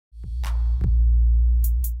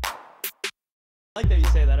I like that you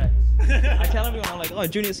say that. I tell everyone, I'm like, oh,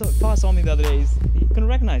 Junior saw me the other day. He couldn't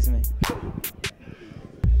recognize me.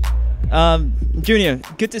 Junior,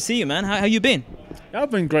 good to see you, man. How you been? Yeah,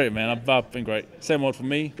 I've been great, man. I've been great. Same old for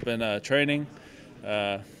me. Been training,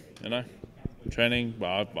 training.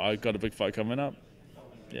 Well, I got a big fight coming up.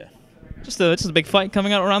 Yeah. Just a big fight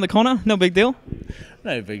coming out around the corner. No big deal.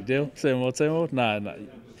 No big deal. Same old, same old. No.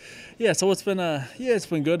 Yeah, so it's been it's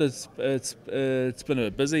been good. It's been a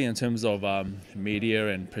bit busy in terms of media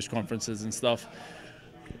and press conferences and stuff.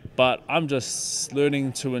 But I'm just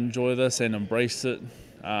learning to enjoy this and embrace it,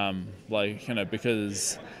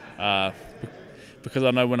 because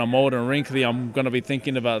I know when I'm old and wrinkly, I'm gonna be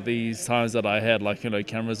thinking about these times that I had,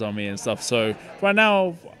 cameras on me and stuff. So right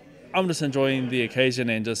now, I'm just enjoying the occasion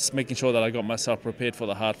and just making sure that I got myself prepared for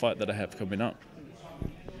the hard fight that I have coming up.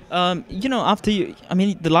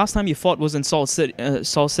 The last time you fought was in Salt City,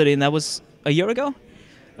 and that was a year ago.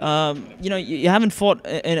 You haven't fought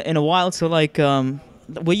in a while, so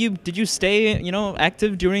did you stay,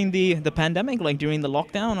 active during the pandemic, like during the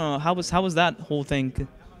lockdown, or how was that whole thing?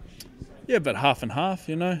 Yeah, but half and half,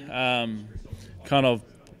 kind of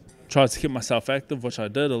tried to keep myself active, which I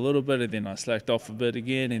did a little bit, and then I slacked off a bit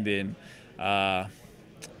again, and then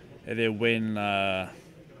when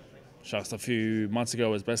just a few months ago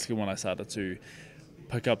was basically when I started to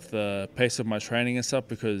pick up the pace of my training and stuff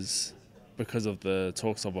because of the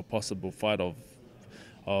talks of a possible fight of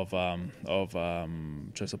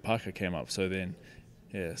Joseph Parker came up. So then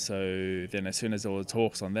as soon as there were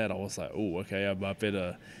talks on that, I was like, oh, okay, I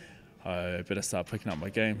better start picking up my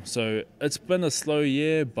game. So it's been a slow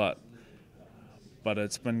year, but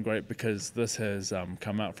it's been great because this has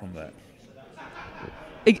come out from that.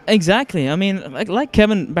 Exactly. I mean, like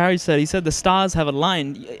Kevin Barry said, he said the stars have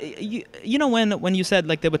aligned. When you said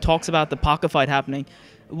there were talks about the Parker fight happening,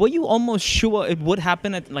 were you almost sure it would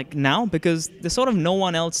happen at now, because there's sort of no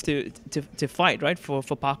one else to fight, right, for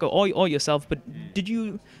Parker or yourself? But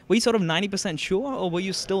were you sort of 90% sure, or were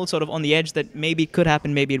you still sort of on the edge that maybe it could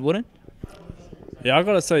happen, maybe it wouldn't? Yeah, I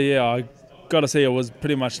gotta say I was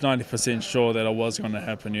pretty much 90% sure that it was going to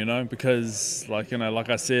happen, because like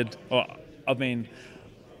I said,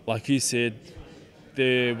 like you said,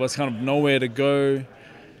 there was kind of nowhere to go.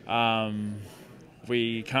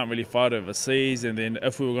 We can't really fight overseas, and then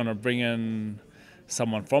if we were going to bring in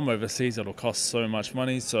someone from overseas, it'll cost so much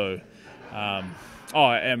money. So,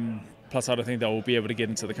 and plus I don't think they will be able to get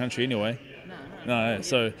into the country anyway. No.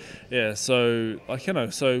 So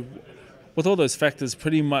with all those factors,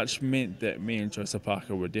 pretty much meant that me and Joseph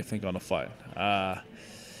Parker were definitely going to fight.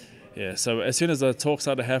 So as soon as the talk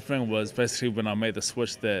started happening was basically when I made the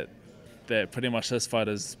switch that pretty much this fight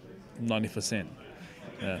is 90%.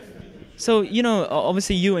 Yeah. So,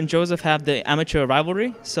 obviously you and Joseph have the amateur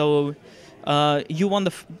rivalry. So you won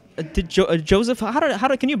Joseph,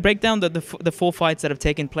 can you break down the 4 fights that have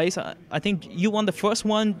taken place? I think you won the first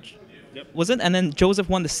one. Yep. Was it? And then Joseph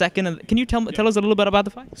won the second. Can you tell us a little bit about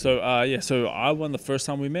the fight? So so I won the first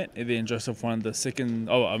time we met, and then Joseph won the second.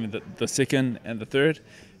 The second and the third,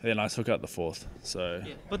 and then I took out the fourth. So.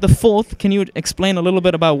 Yeah. But the fourth, can you explain a little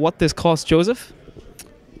bit about what this cost Joseph?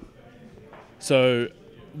 So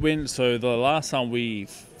the last time we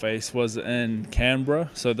faced was in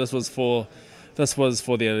Canberra. So this was for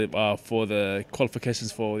the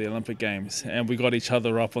qualifications for the Olympic Games, and we got each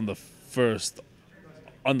other up on the first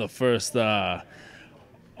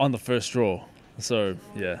draw. So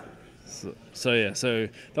that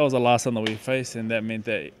was the last time that we faced, and that meant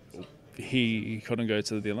that he couldn't go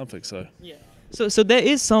to the Olympics. So yeah. So there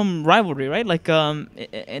is some rivalry, right?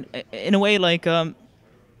 In a way, do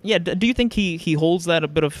you think he holds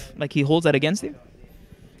that he holds that against you?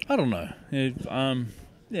 I don't know. I'm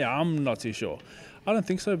not too sure. I don't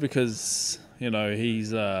think so, because he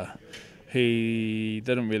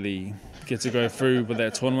didn't really get to go through with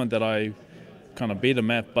that tournament that I kind of beat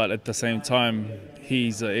him at, but at the same time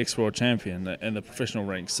he's an ex-world champion in the professional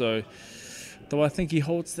ranks. So do I think he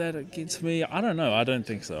holds that against me? I don't know. I don't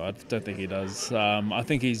think so. I don't think he does. I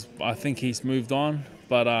think he's moved on,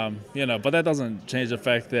 but but that doesn't change the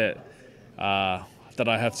fact that that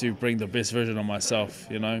I have to bring the best version of myself,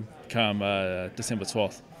 come December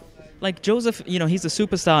 12th. Like Joseph, he's a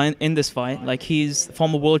superstar in this fight. Like, he's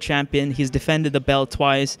former world champion. He's defended the belt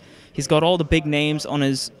twice. He's got all the big names on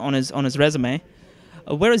his resume.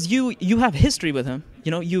 Whereas you have history with him.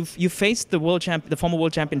 You've faced the former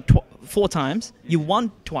world champion 4 times. You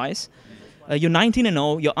won twice. You're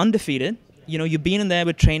 19-0. You're undefeated. You've been in there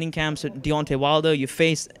with training camps with Deontay Wilder. You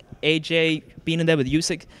faced AJ. Been in there with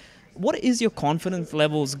Usyk. What is your confidence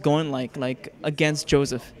levels going like against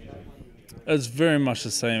Joseph? It's very much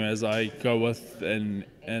the same as I go with in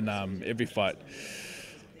every fight.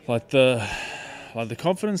 Like the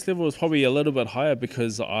confidence level is probably a little bit higher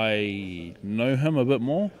because I know him a bit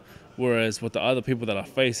more. Whereas with the other people that I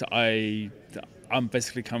face, I'm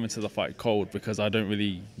basically coming to the fight cold because I don't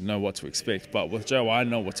really know what to expect. But with Joe, I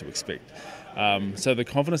know what to expect. So the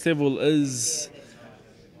confidence level is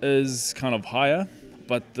kind of higher,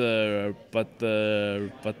 but the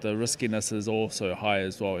riskiness is also high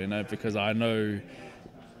as well. You know, because I know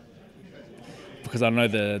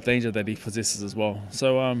the danger that he possesses as well.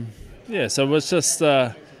 So yeah, so it's just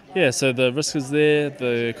yeah, so the risk is there,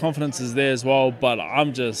 the confidence is there as well, but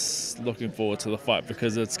I'm just looking forward to the fight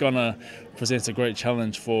because it's gonna present a great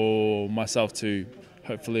challenge for myself to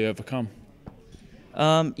hopefully overcome.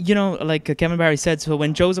 You know, like Kevin Barry said, so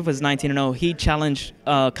when Joseph was 19-0, he challenged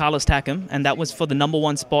Carlos Takam, and that was for the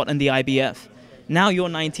 #1 spot in the IBF. Now you're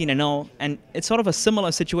 19-0, and it's sort of a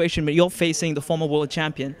similar situation, but you're facing the former world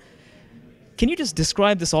champion. Can you just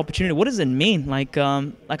describe this opportunity? What does it mean? Like are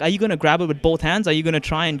you going to grab it with both hands? Are you going to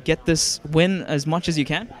try and get this win as much as you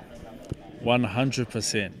can?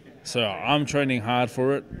 100%. So I'm training hard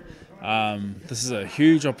for it. This is a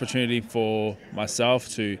huge opportunity for myself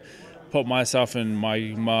to put myself and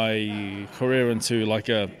my career into like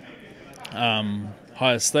a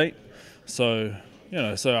higher state. So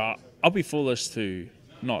I'll be foolish to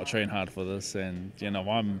not train hard for this, and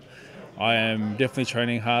I am definitely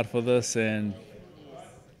training hard for this, and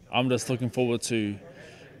I'm just looking forward to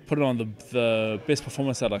putting on the best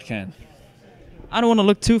performance that I can. I don't want to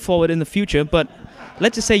look too forward in the future, but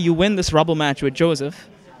let's just say you win this rubble match with Joseph.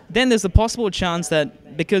 Then there's a possible chance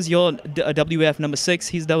that because you're a WBF #6,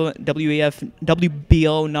 he's WBO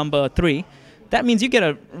 #3, that means you get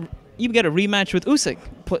a rematch with Usyk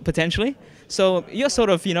potentially. So you're sort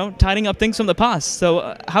of tidying up things from the past.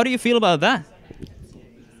 So how do you feel about that?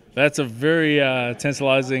 That's a very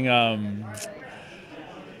tantalizing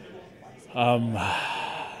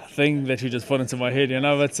thing that you just put into my head.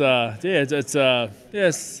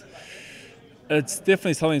 It's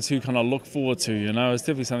definitely something to kind of look forward to. It's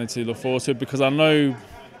definitely something to look forward to because I know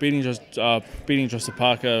beating Joseph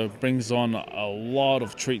Parker brings on a lot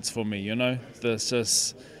of treats for me. This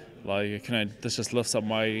just this just lifts up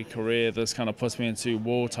my career. This kind of puts me into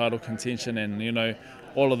world title contention, and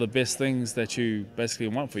all of the best things that you basically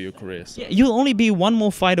want for your career. So. Yeah, you'll only be one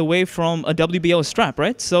more fight away from a WBO strap,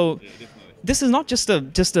 right? So this is not just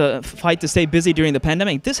a fight to stay busy during the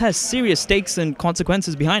pandemic. This has serious stakes and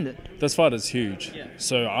consequences behind it. This fight is huge. Yeah.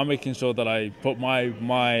 So I'm making sure that I put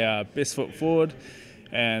my best foot forward,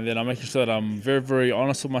 and then I'm making sure that I'm very, very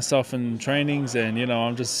honest with myself in trainings, and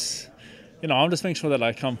I'm just making sure that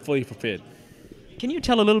I come fully prepared. Can you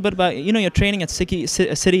tell a little bit about you're training at City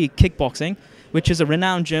Kickboxing, which is a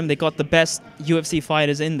renowned gym. They got the best UFC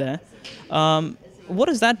fighters in there. What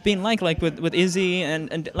has that been like with Izzy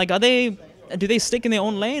and like do they stick in their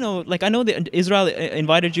own lane, or like I know that Israel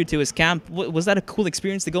invited you to his camp. Was that a cool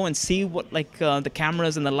experience to go and see what the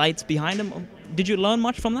cameras and the lights behind him? Did you learn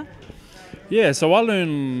much from that? Yeah, so I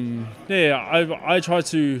learn. Yeah, I try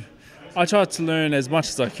to learn as much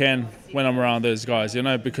as I can when I'm around those guys.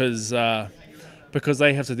 Because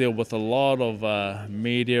they have to deal with a lot of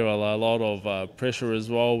media, a lot of pressure as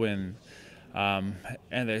well, and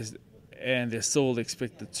they're still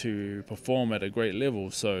expected to perform at a great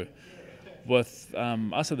level. So with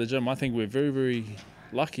us at the gym, I think we're very, very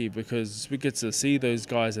lucky because we get to see those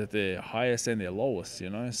guys at their highest and their lowest.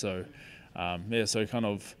 So so kind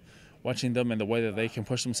of watching them and the way that they can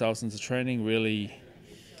push themselves into training really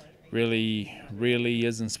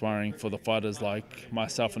is inspiring for the fighters like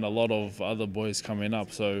myself and a lot of other boys coming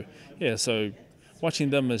up. So yeah, so watching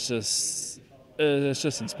them is just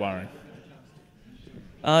inspiring.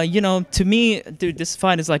 To me, dude, this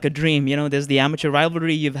fight is like a dream. There's the amateur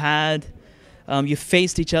rivalry you've had. You've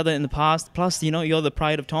faced each other in the past. Plus, you're the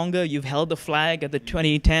pride of Tonga. You've held the flag at the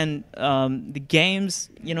 2010 the games.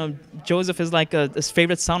 Joseph is like his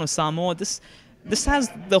favorite son of Samoa. This has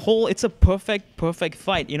the whole. It's a perfect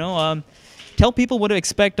fight. Tell people what to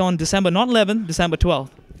expect on December, not 11th, December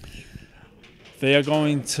 12th. They are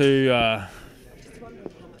going to.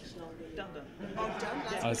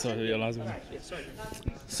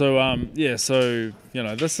 So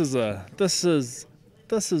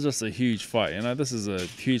this is just a huge fight. This is a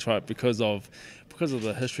huge fight because of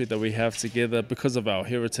the history that we have together, because of our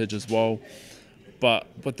heritage as well. But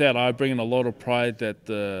with that, I bring in a lot of pride that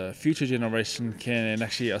the future generation can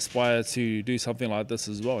actually aspire to do something like this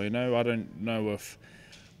as well. I don't know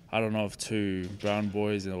if two brown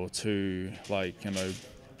boys or two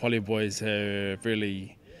poly boys have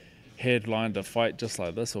really headlined a fight just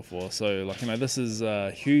like this before. So like, you know, this is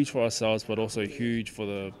huge for ourselves, but also huge for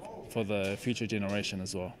the future generation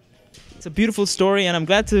as well. It's a beautiful story, and I'm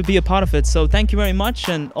glad to be a part of it. So thank you very much,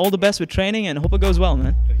 and all the best with training, and hope it goes well,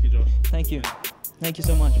 man. Thank you, Josh. Thank you. Thank you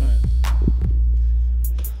so much, man.